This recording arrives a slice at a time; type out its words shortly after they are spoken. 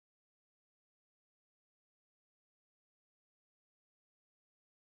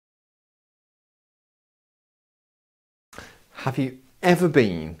Have you ever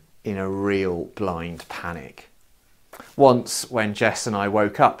been in a real blind panic? Once, when Jess and I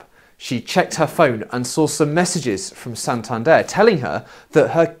woke up, she checked her phone and saw some messages from Santander telling her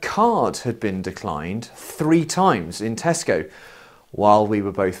that her card had been declined 3 times in Tesco while we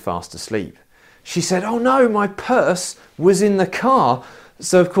were both fast asleep. She said, "Oh no, my purse was in the car."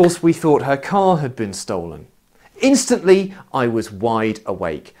 So of course we thought her car had been stolen. Instantly, I was wide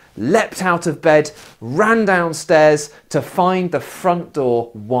awake, leapt out of bed, ran downstairs to find the front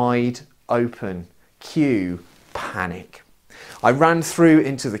door wide open. Cue panic. I ran through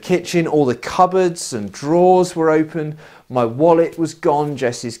into the kitchen, all the cupboards and drawers were open, my wallet was gone,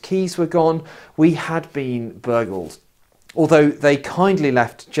 Jess's keys were gone. We had been burgled. Although they kindly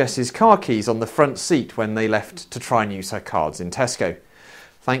left Jess's car keys on the front seat when they left to try and use her cards in Tesco.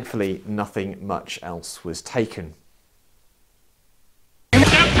 Thankfully, nothing much else was taken. Don't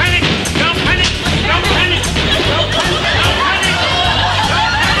panic! Don't panic! Don't panic! Don't panic!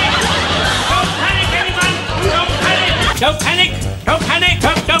 Don't panic! Don't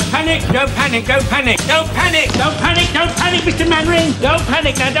panic! Don't panic! Don't panic! Don't panic! Don't panic! Don't panic! Don't panic, Mr. Mandarin! Don't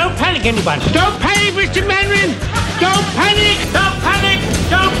panic! Now don't panic, anyone! Don't panic, Mr. Mandarin! Don't panic! Don't panic!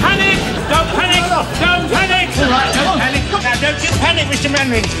 Don't panic! Don't panic! Don't panic! All right, don't panic! Now don't you panic, Mr.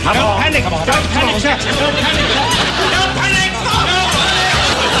 Mandarin! Don't panic! Don't panic, sir! Don't panic! Don't panic!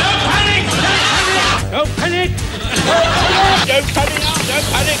 Don't panic! Don't panic! Don't panic! Don't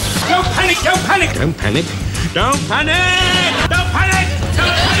panic! Don't panic! Don't panic! Don't panic! Don't panic! Don't panic! Don't panic!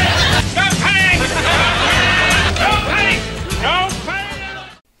 Don't panic! Don't panic! Don't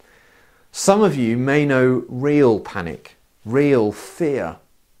panic! Some of you may know real panic, real fear.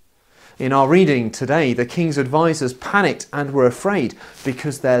 In our reading today, the king's advisors panicked and were afraid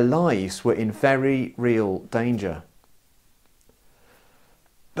because their lives were in very real danger.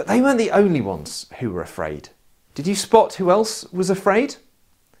 But they weren't the only ones who were afraid. Did you spot who else was afraid?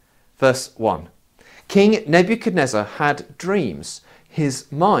 Verse 1. King Nebuchadnezzar had dreams. His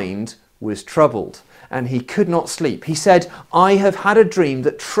mind was troubled and he could not sleep. He said, "I have had a dream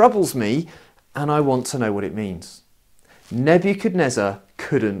that troubles me and I want to know what it means." Nebuchadnezzar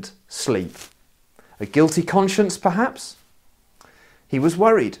couldn't sleep. A guilty conscience, perhaps? He was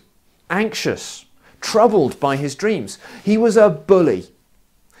worried, anxious, troubled by his dreams. He was a bully.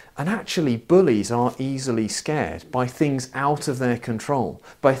 And actually, bullies are easily scared by things out of their control,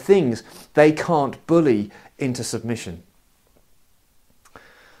 by things they can't bully into submission.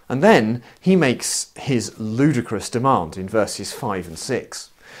 And then he makes his ludicrous demand in verses 5 and 6.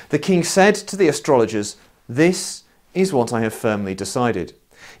 The king said to the astrologers, "This is what I have firmly decided.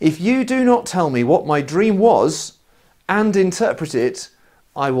 If you do not tell me what my dream was and interpret it,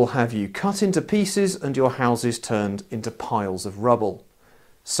 I will have you cut into pieces and your houses turned into piles of rubble.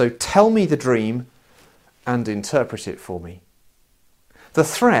 So tell me the dream and interpret it for me." The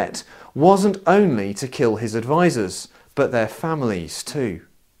threat wasn't only to kill his advisors, but their families too.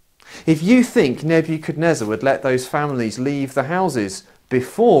 If you think Nebuchadnezzar would let those families leave the houses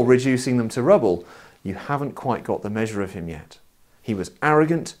before reducing them to rubble, you haven't quite got the measure of him yet. He was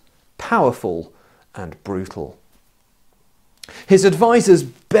arrogant, powerful, and brutal. His advisors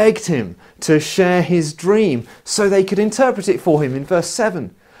begged him to share his dream so they could interpret it for him in verse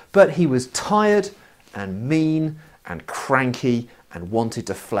 7. But he was tired and mean and cranky and wanted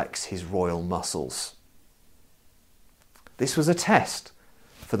to flex his royal muscles. This was a test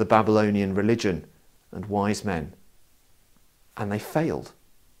for the Babylonian religion and wise men, and they failed.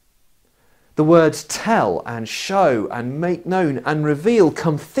 The words tell and show and make known and reveal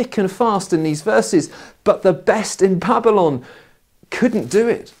come thick and fast in these verses, but the best in Babylon couldn't do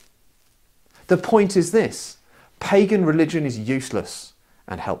it. The point is this: pagan religion is useless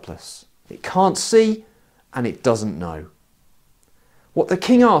and helpless. It can't see and it doesn't know. What the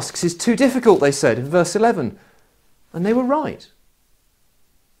king asks is too difficult, they said in verse 11, and they were right.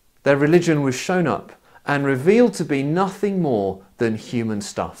 Their religion was shown up and revealed to be nothing more than human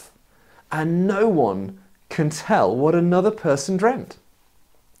stuff. And no one can tell what another person dreamt.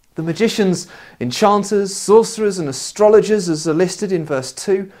 The magicians, enchanters, sorcerers and astrologers, as are listed in verse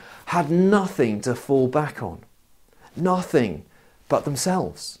 2, had nothing to fall back on. Nothing but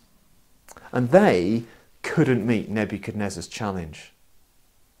themselves. And they couldn't meet Nebuchadnezzar's challenge.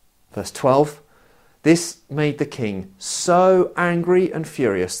 Verse 12, this made the king so angry and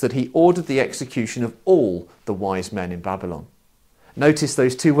furious that he ordered the execution of all the wise men in Babylon. Notice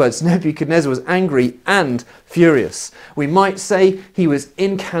those two words. Nebuchadnezzar was angry and furious. We might say he was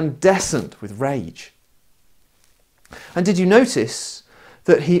incandescent with rage. And did you notice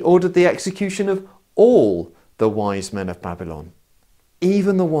that he ordered the execution of all the wise men of Babylon,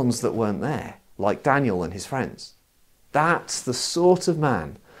 even the ones that weren't there, like Daniel and his friends? That's the sort of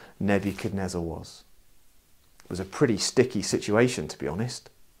man Nebuchadnezzar was. It was a pretty sticky situation, to be honest.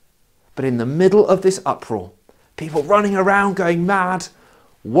 But in the middle of this uproar, people running around going mad,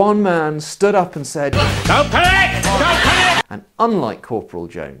 one man stood up and said, "Don't panic! Don't panic!" And unlike Corporal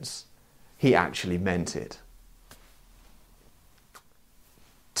Jones, he actually meant it.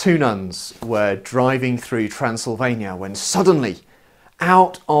 Two nuns were driving through Transylvania when suddenly,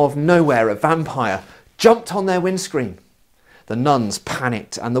 out of nowhere, a vampire jumped on their windscreen. The nuns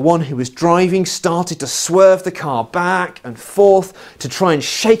panicked, and the one who was driving started to swerve the car back and forth to try and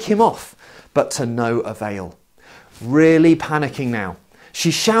shake him off, but to no avail. Really panicking now,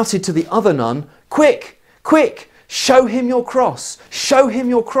 she shouted to the other nun, "Quick, quick, show him your cross, show him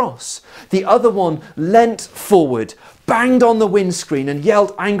your cross." The other one leant forward, banged on the windscreen and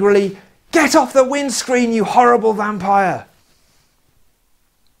yelled angrily, "Get off the windscreen, you horrible vampire!"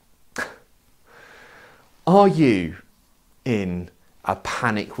 Are you in a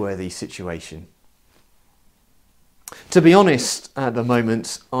panic-worthy situation? To be honest, at the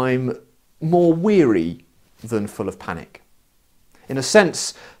moment, I'm more weary than full of panic. In a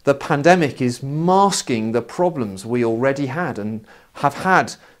sense, the pandemic is masking the problems we already had and have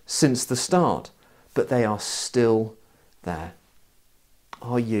had since the start, but they are still there.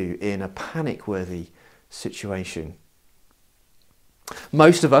 Are you in a panic-worthy situation?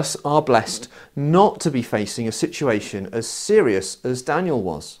 Most of us are blessed not to be facing a situation as serious as Daniel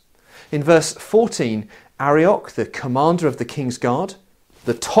was. In verse 14, Arioch, the commander of the king's guard,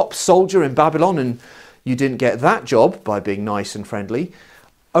 the top soldier in Babylon, and you didn't get that job by being nice and friendly,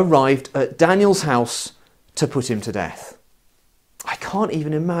 arrived at Daniel's house to put him to death. I can't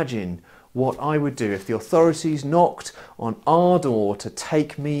even imagine what I would do if the authorities knocked on our door to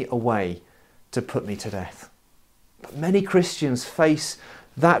take me away, to put me to death. But many Christians face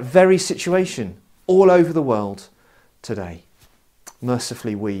that very situation all over the world today.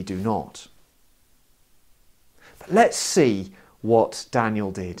 Mercifully, we do not. But let's see what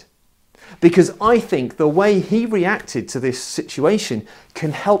Daniel did, because I think the way he reacted to this situation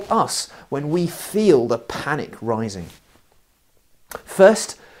can help us when we feel the panic rising.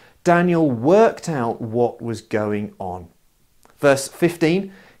 First, Daniel worked out what was going on. Verse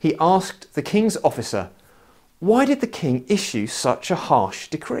 15, he asked the king's officer, "Why did the king issue such a harsh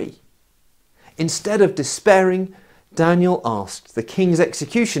decree?" Instead of despairing, Daniel asked the king's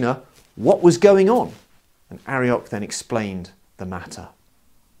executioner what was going on, and Arioch then explained the matter.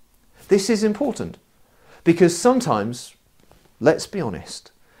 This is important because sometimes, let's be honest,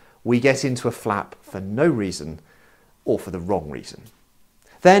 we get into a flap for no reason or for the wrong reason.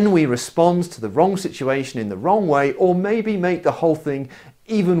 Then we respond to the wrong situation in the wrong way, or maybe make the whole thing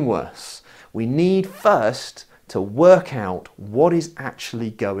even worse. We need first to work out what is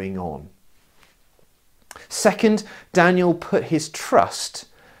actually going on. Second, Daniel put his trust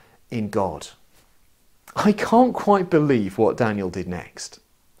in God. I can't quite believe what Daniel did next.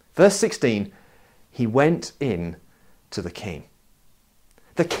 Verse 16, he went in to the king.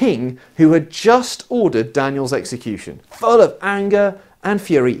 The king who had just ordered Daniel's execution, full of anger and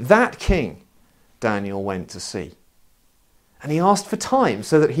fury, that king Daniel went to see. And he asked for time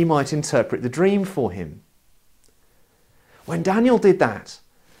so that he might interpret the dream for him. When Daniel did that,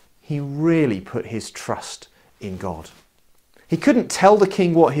 he really put his trust in God. He couldn't tell the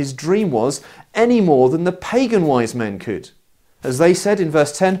king what his dream was any more than the pagan wise men could. As they said in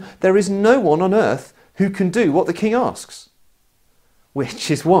verse 10, there is no one on earth who can do what the king asks.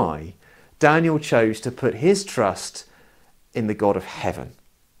 Which is why Daniel chose to put his trust in the God of heaven.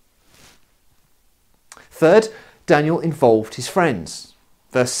 Third, Daniel involved his friends.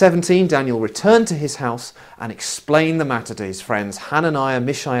 Verse 17, Daniel returned to his house and explained the matter to his friends Hananiah,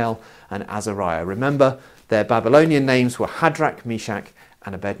 Mishael and Azariah. Remember, their Babylonian names were Hadrach, Meshach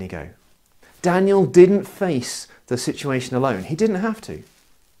and Abednego. Daniel didn't face the situation alone. He didn't have to.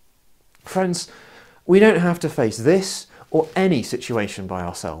 Friends, we don't have to face this or any situation by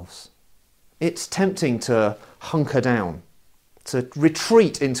ourselves. It's tempting to hunker down, to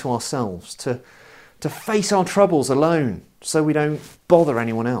retreat into ourselves, to face our troubles alone so we don't bother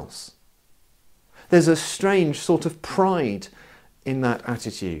anyone else. There's a strange sort of pride in that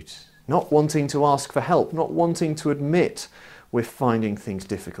attitude, not wanting to ask for help, not wanting to admit we're finding things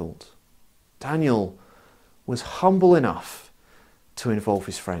difficult. Daniel was humble enough to involve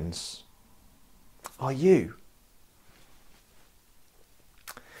his friends. Are you?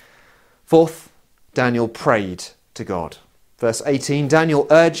 Fourth, Daniel prayed to God. Verse 18, Daniel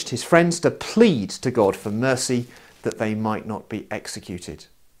urged his friends to plead to God for mercy that they might not be executed.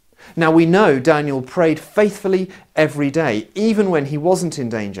 Now we know Daniel prayed faithfully every day, even when he wasn't in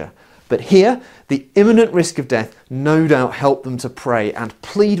danger. But here, the imminent risk of death no doubt helped them to pray and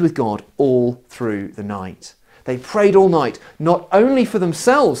plead with God all through the night. They prayed all night, not only for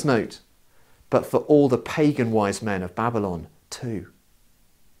themselves, note, but for all the pagan wise men of Babylon too.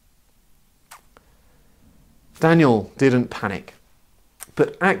 Daniel didn't panic,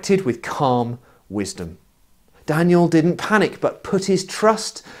 but acted with calm wisdom. Daniel didn't panic, but put his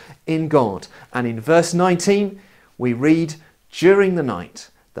trust in God. And in verse 19, we read, during the night,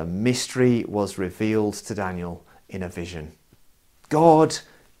 the mystery was revealed to Daniel in a vision. God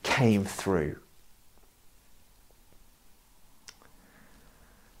came through.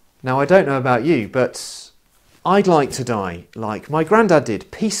 Now, I don't know about you, but I'd like to die like my granddad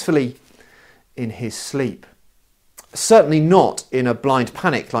did, peacefully in his sleep. Certainly not in a blind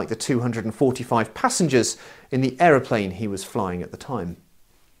panic like the 245 passengers in the aeroplane he was flying at the time.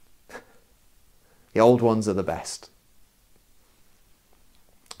 The old ones are the best.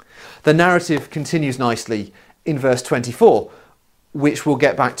 The narrative continues nicely in verse 24, which we'll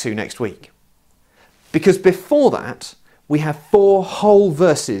get back to next week. Because before that, we have 4 whole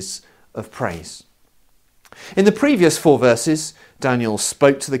verses of praise. In the previous 4 verses, Daniel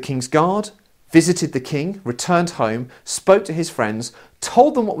spoke to the king's guard, visited the king, returned home, spoke to his friends,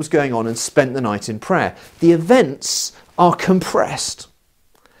 told them what was going on and spent the night in prayer. The events are compressed,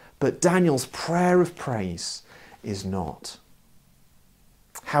 but Daniel's prayer of praise is not.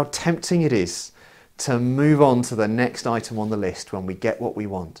 How tempting it is to move on to the next item on the list when we get what we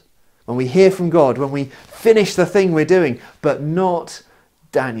want, when we hear from God, when we finish the thing we're doing, but not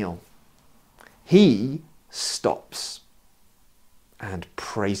Daniel. He stops and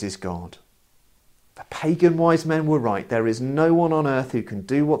praises God. The pagan wise men were right. There is no one on earth who can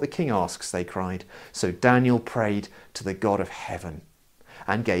do what the king asks, they cried. So Daniel prayed to the God of heaven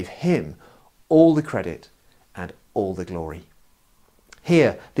and gave him all the credit and all the glory.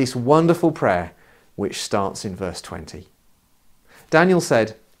 Hear this wonderful prayer which starts in verse 20. Daniel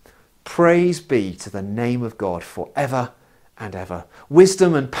said, "Praise be to the name of God forever and ever.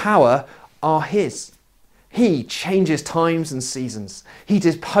 Wisdom and power are his. He changes times and seasons. He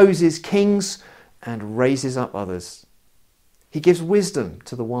deposes kings and raises up others. He gives wisdom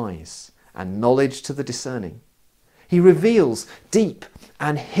to the wise and knowledge to the discerning. He reveals deep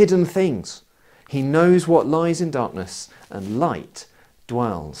and hidden things. He knows what lies in darkness, and light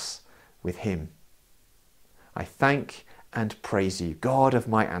dwells with him. I thank and praise you, God of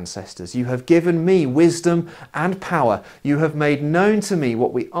my ancestors. You have given me wisdom and power. You have made known to me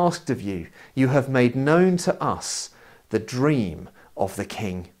what we asked of you. You have made known to us the dream of the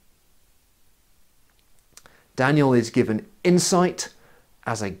king." Daniel is given insight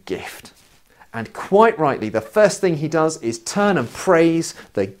as a gift. And quite rightly, the first thing he does is turn and praise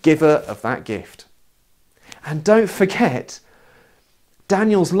the giver of that gift. And don't forget,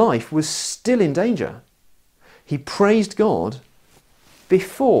 Daniel's life was still in danger. He praised God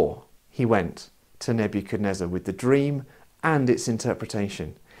before he went to Nebuchadnezzar with the dream and its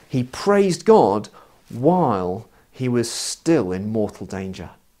interpretation. He praised God while he was still in mortal danger.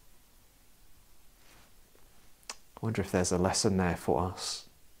 I wonder if there's a lesson there for us.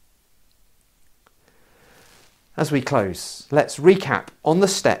 As we close, let's recap on the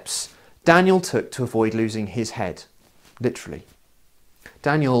steps Daniel took to avoid losing his head, literally.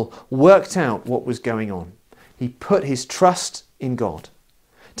 Daniel worked out what was going on. He put his trust in God.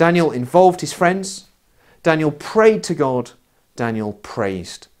 Daniel involved his friends. Daniel prayed to God. Daniel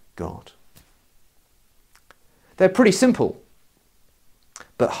praised God. They're pretty simple,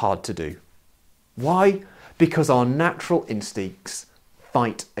 but hard to do. Why? Because our natural instincts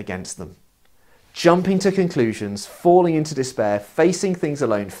fight against them. Jumping to conclusions, falling into despair, facing things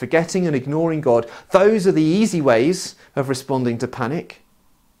alone, forgetting and ignoring God, those are the easy ways of responding to panic.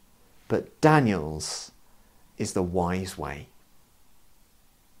 But Daniel's is the wise way.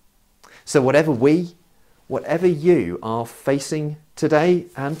 So whatever you are facing today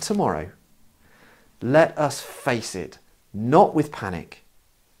and tomorrow, let us face it, not with panic,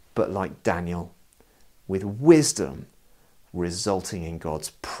 but like Daniel, with wisdom resulting in God's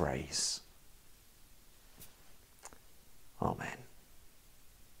praise. Amen.